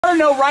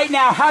know right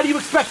now, how do you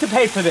expect to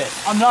pay for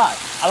this? I'm not.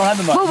 I don't have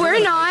the money. Well,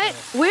 we're not.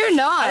 We're I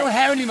not. don't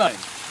have any money.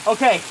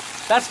 Okay,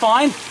 that's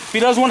fine. If he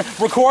doesn't want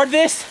to record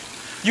this,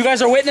 you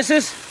guys are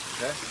witnesses.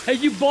 Hey,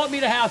 you bought me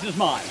the house, it's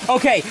mine.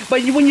 Okay,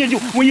 but when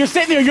you're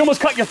sitting there, you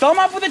almost cut your thumb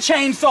off with a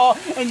chainsaw,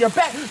 and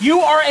you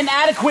are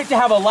inadequate to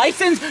have a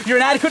license. You're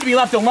inadequate to be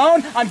left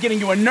alone. I'm getting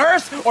you a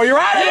nurse, or you're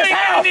out of this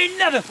house. You ain't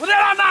nothing. Well, then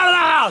I'm out of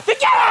the house. Then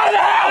get out of the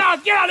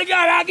house. Get out of the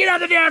gun. Get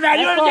out of the damn house.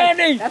 You understand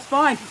me? That's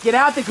fine. Get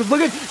out there, because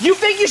look at, you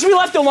think you should be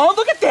left alone?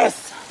 Look at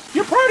this.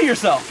 You're proud of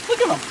yourself.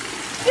 Look at him.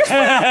 You're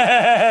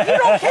proud. You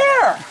don't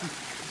care.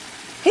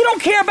 He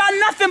don't care about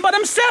nothing but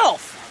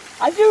himself.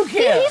 I do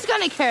care. He's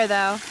gonna care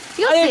though.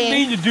 You'll I didn't see.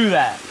 mean to do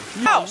that.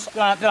 House.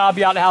 Then I'll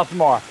be out of the house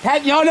tomorrow.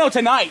 No,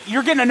 tonight.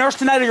 You're getting a nurse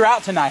tonight, or you're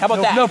out tonight. How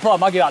about that? No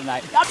problem. I'll get out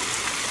tonight.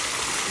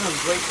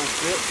 Ungrateful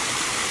shit.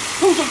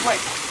 Who's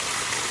ungrateful?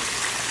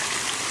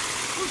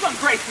 Who's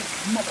ungrateful?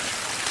 Mother.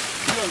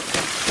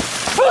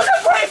 Who's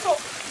ungrateful?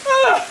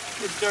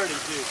 It's dirty,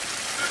 too.